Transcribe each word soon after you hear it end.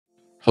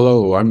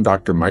Hello, I'm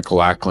Dr.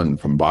 Michael Ackland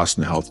from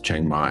Boston Health,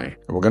 Chiang Mai, and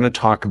we're going to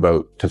talk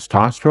about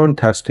testosterone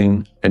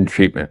testing and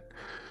treatment.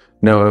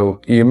 Now,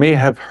 you may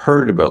have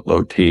heard about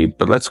LowT,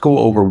 but let's go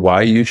over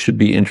why you should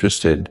be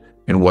interested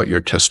in what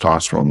your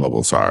testosterone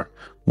levels are.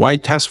 Why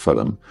test for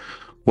them?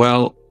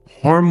 Well,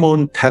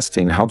 hormone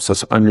testing helps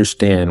us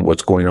understand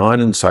what's going on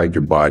inside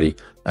your body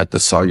at the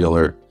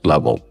cellular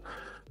level.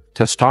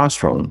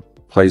 Testosterone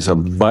plays a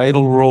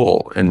vital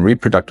role in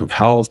reproductive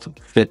health,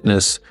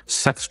 fitness,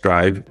 sex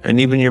drive, and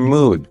even your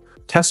mood.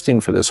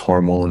 Testing for this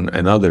hormone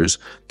and others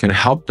can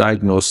help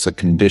diagnose the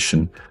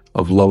condition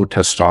of low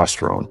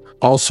testosterone,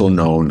 also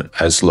known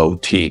as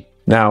LowT.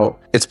 Now,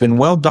 it's been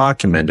well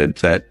documented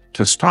that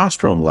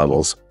testosterone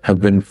levels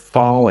have been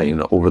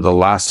falling over the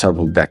last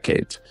several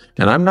decades.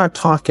 And I'm not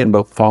talking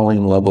about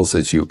falling levels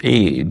as you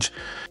age.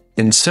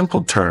 In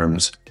simple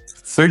terms,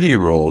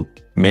 30-year-old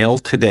male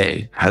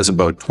today has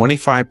about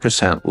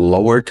 25%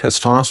 lower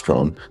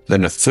testosterone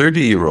than a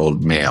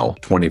 30-year-old male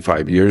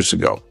 25 years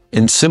ago.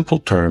 In simple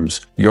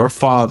terms, your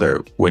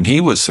father, when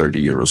he was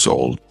 30 years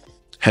old,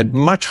 had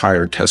much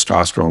higher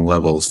testosterone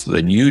levels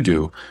than you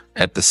do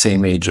at the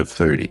same age of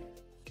 30.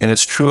 And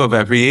it's true of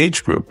every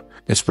age group.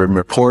 It's been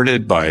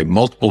reported by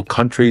multiple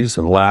countries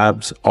and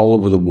labs all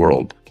over the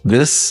world.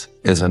 This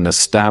is an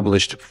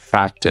established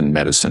fact in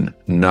medicine,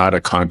 not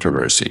a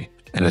controversy,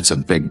 and it's a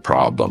big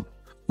problem.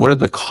 What are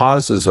the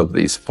causes of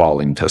these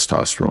falling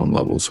testosterone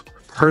levels?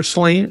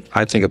 Personally,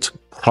 I think it's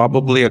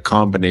probably a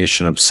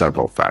combination of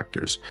several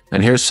factors.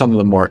 And here's some of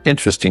the more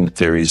interesting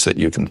theories that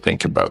you can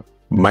think about.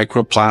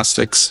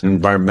 Microplastics,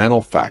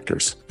 environmental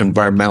factors,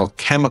 environmental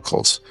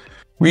chemicals.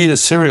 Read a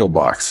cereal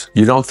box.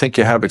 You don't think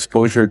you have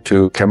exposure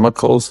to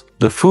chemicals?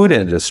 The food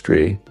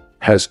industry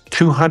has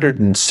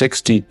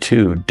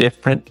 262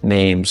 different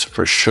names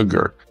for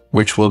sugar,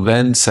 which will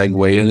then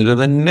segue into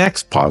the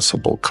next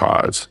possible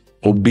cause,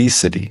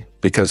 obesity.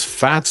 Because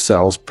fat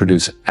cells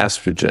produce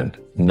estrogen,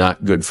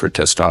 not good for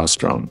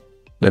testosterone.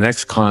 The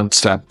next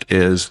concept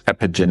is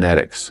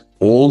epigenetics.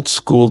 Old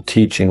school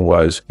teaching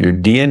was your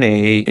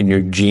DNA and your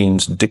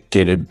genes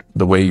dictated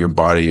the way your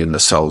body and the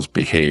cells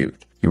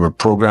behaved. You were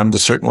programmed a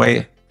certain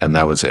way, and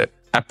that was it.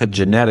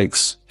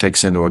 Epigenetics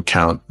takes into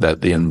account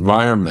that the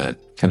environment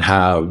can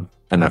have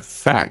an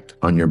effect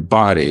on your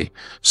body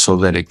so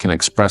that it can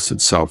express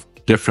itself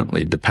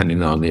differently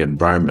depending on the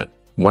environment.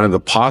 One of the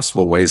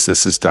possible ways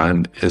this is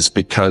done is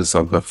because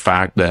of the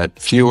fact that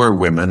fewer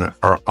women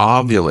are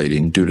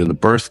ovulating due to the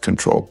birth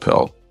control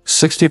pill.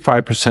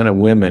 65% of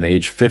women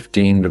aged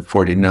 15 to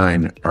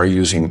 49 are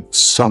using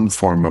some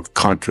form of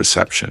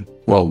contraception.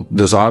 Well,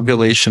 does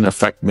ovulation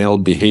affect male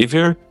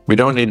behavior? We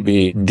don't need to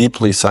be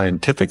deeply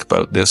scientific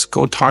about this.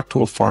 Go talk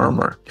to a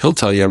farmer. He'll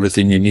tell you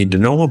everything you need to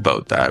know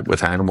about that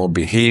with animal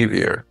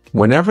behavior.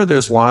 Whenever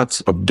there's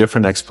lots of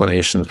different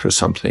explanations for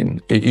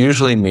something, it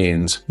usually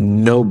means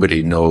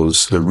nobody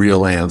knows the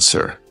real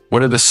answer.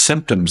 What are the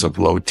symptoms of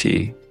low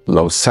T?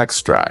 Low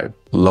sex drive,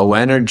 low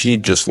energy,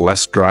 just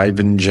less drive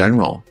in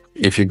general.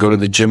 If you go to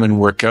the gym and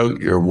work out,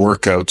 your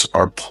workouts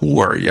are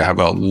poor. You have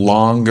a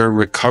longer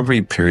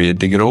recovery period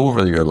to get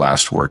over your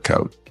last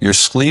workout. Your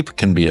sleep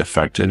can be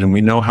affected, and we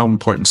know how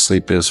important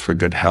sleep is for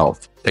good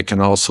health. It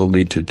can also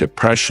lead to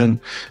depression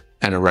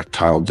and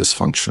erectile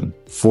dysfunction.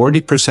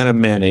 40% of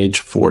men age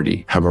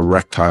 40 have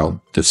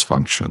erectile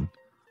dysfunction.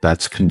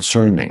 That's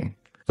concerning.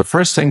 The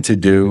first thing to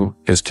do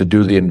is to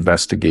do the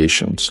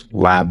investigations,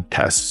 lab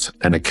tests,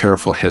 and a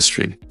careful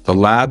history. The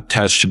lab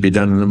test should be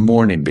done in the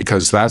morning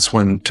because that's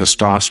when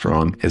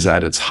testosterone is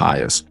at its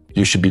highest.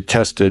 You should be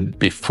tested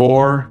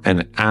before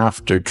and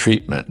after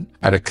treatment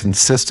at a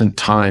consistent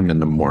time in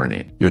the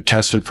morning. You're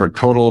tested for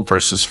total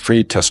versus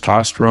free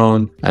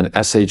testosterone and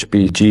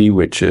SHBG,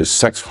 which is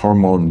sex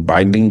hormone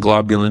binding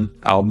globulin,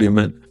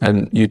 albumin.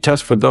 And you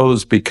test for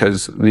those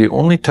because the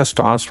only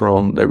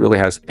testosterone that really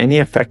has any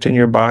effect in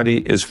your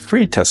body is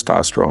free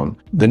testosterone.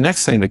 The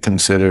next thing to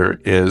consider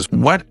is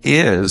what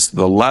is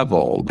the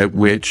level at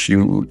which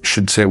you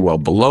should say, well,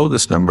 below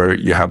this number,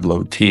 you have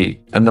low T.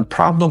 And the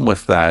problem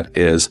with that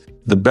is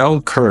the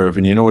bell curve,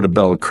 and you know what a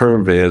bell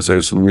curve is,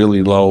 there's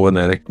really low and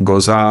then it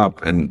goes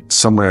up, and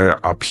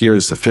somewhere up here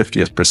is the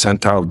 50th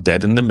percentile,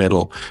 dead in the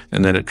middle,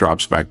 and then it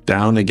drops back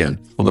down again.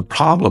 Well, the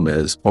problem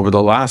is, over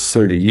the last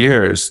 30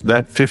 years,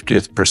 that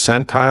 50th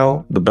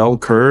percentile, the bell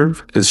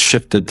curve, is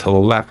shifted to the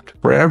left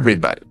for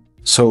everybody.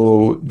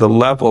 So the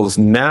levels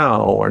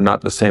now are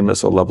not the same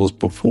as the levels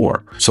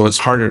before. So it's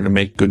harder to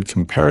make good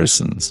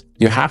comparisons.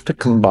 You have to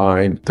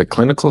combine the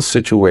clinical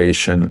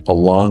situation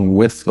along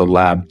with the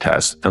lab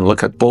test and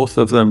look at both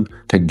of them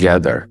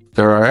together.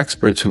 There are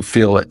experts who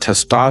feel that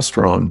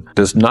testosterone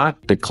does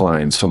not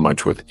decline so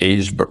much with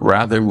age, but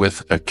rather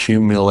with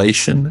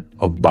accumulation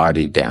of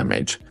body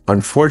damage.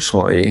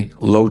 Unfortunately,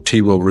 low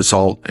T will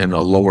result in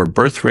a lower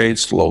birth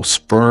rates, low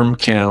sperm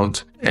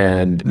count,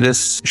 and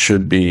this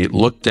should be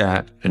looked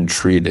at and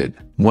treated.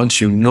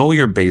 Once you know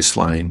your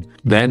baseline,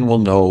 then we'll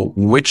know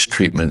which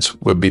treatments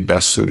would be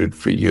best suited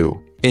for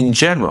you. In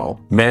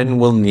general, men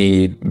will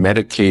need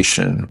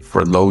medication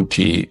for low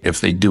T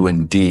if they do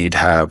indeed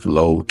have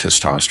low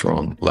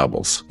testosterone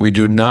levels. We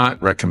do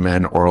not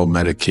recommend oral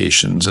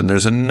medications, and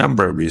there's a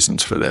number of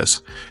reasons for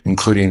this,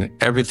 including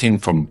everything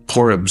from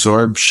poor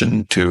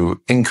absorption to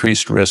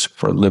increased risk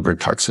for liver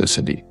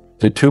toxicity.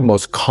 The two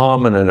most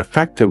common and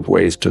effective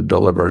ways to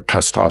deliver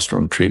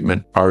testosterone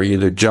treatment are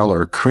either gel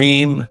or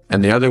cream,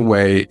 and the other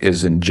way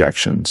is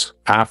injections.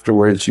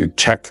 Afterwards, you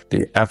check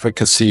the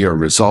efficacy or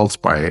results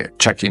by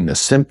checking the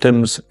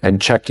symptoms and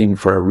checking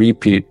for a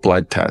repeat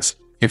blood test.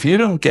 If you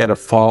don't get a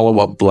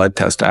follow-up blood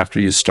test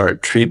after you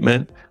start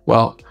treatment,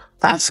 well,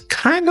 that's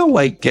kind of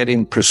like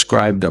getting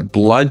prescribed a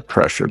blood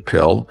pressure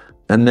pill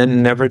and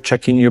then never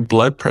checking your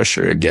blood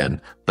pressure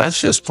again. That's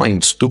just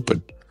plain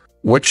stupid.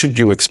 What should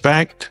you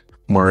expect?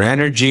 More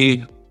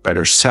energy,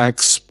 better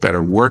sex,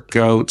 better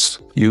workouts,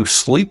 you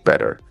sleep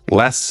better,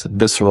 less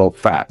visceral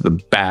fat, the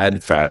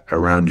bad fat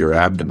around your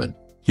abdomen.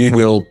 You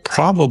will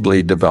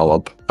probably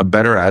develop a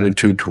better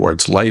attitude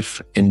towards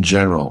life in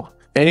general.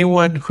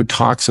 Anyone who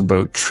talks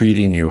about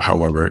treating you,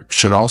 however,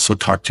 should also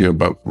talk to you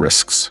about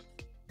risks.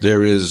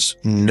 There is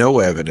no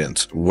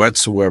evidence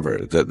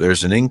whatsoever that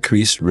there's an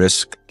increased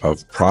risk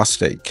of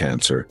prostate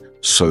cancer,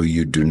 so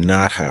you do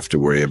not have to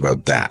worry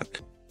about that.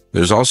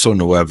 There's also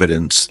no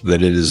evidence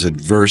that it is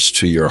adverse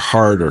to your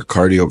heart or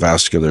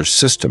cardiovascular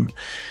system.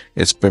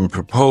 It's been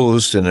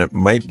proposed, and it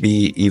might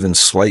be even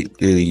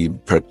slightly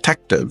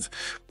protective,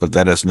 but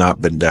that has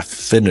not been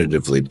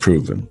definitively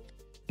proven.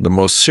 The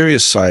most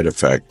serious side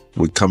effect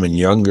would come in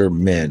younger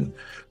men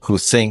who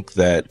think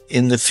that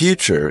in the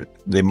future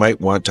they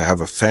might want to have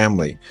a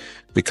family,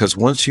 because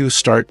once you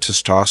start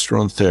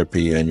testosterone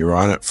therapy and you're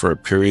on it for a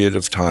period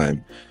of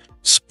time,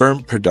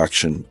 sperm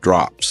production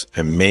drops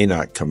and may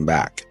not come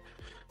back.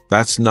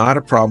 That's not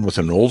a problem with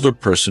an older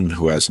person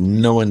who has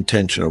no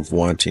intention of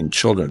wanting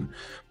children,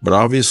 but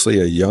obviously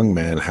a young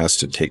man has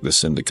to take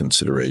this into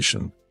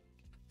consideration.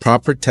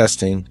 Proper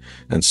testing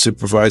and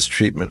supervised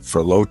treatment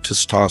for low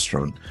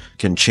testosterone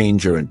can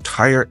change your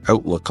entire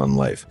outlook on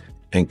life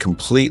and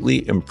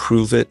completely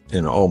improve it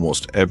in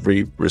almost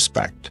every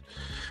respect.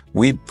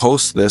 We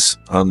post this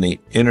on the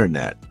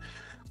internet,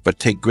 but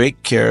take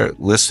great care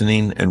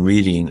listening and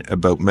reading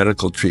about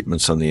medical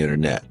treatments on the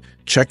internet.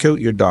 Check out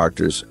your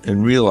doctors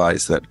and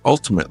realize that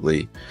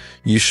ultimately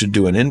you should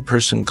do an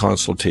in-person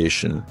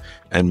consultation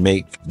and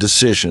make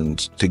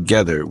decisions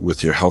together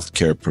with your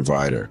healthcare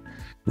provider.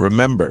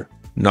 Remember,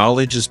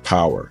 knowledge is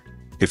power.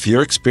 If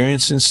you're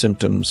experiencing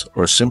symptoms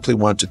or simply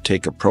want to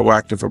take a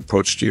proactive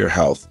approach to your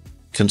health,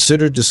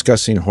 consider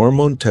discussing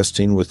hormone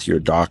testing with your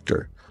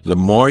doctor. The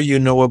more you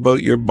know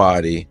about your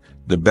body,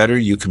 the better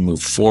you can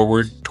move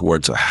forward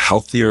towards a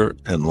healthier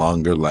and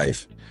longer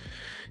life.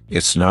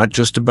 It's not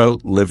just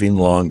about living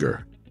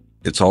longer.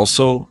 It's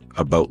also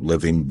about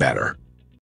living better.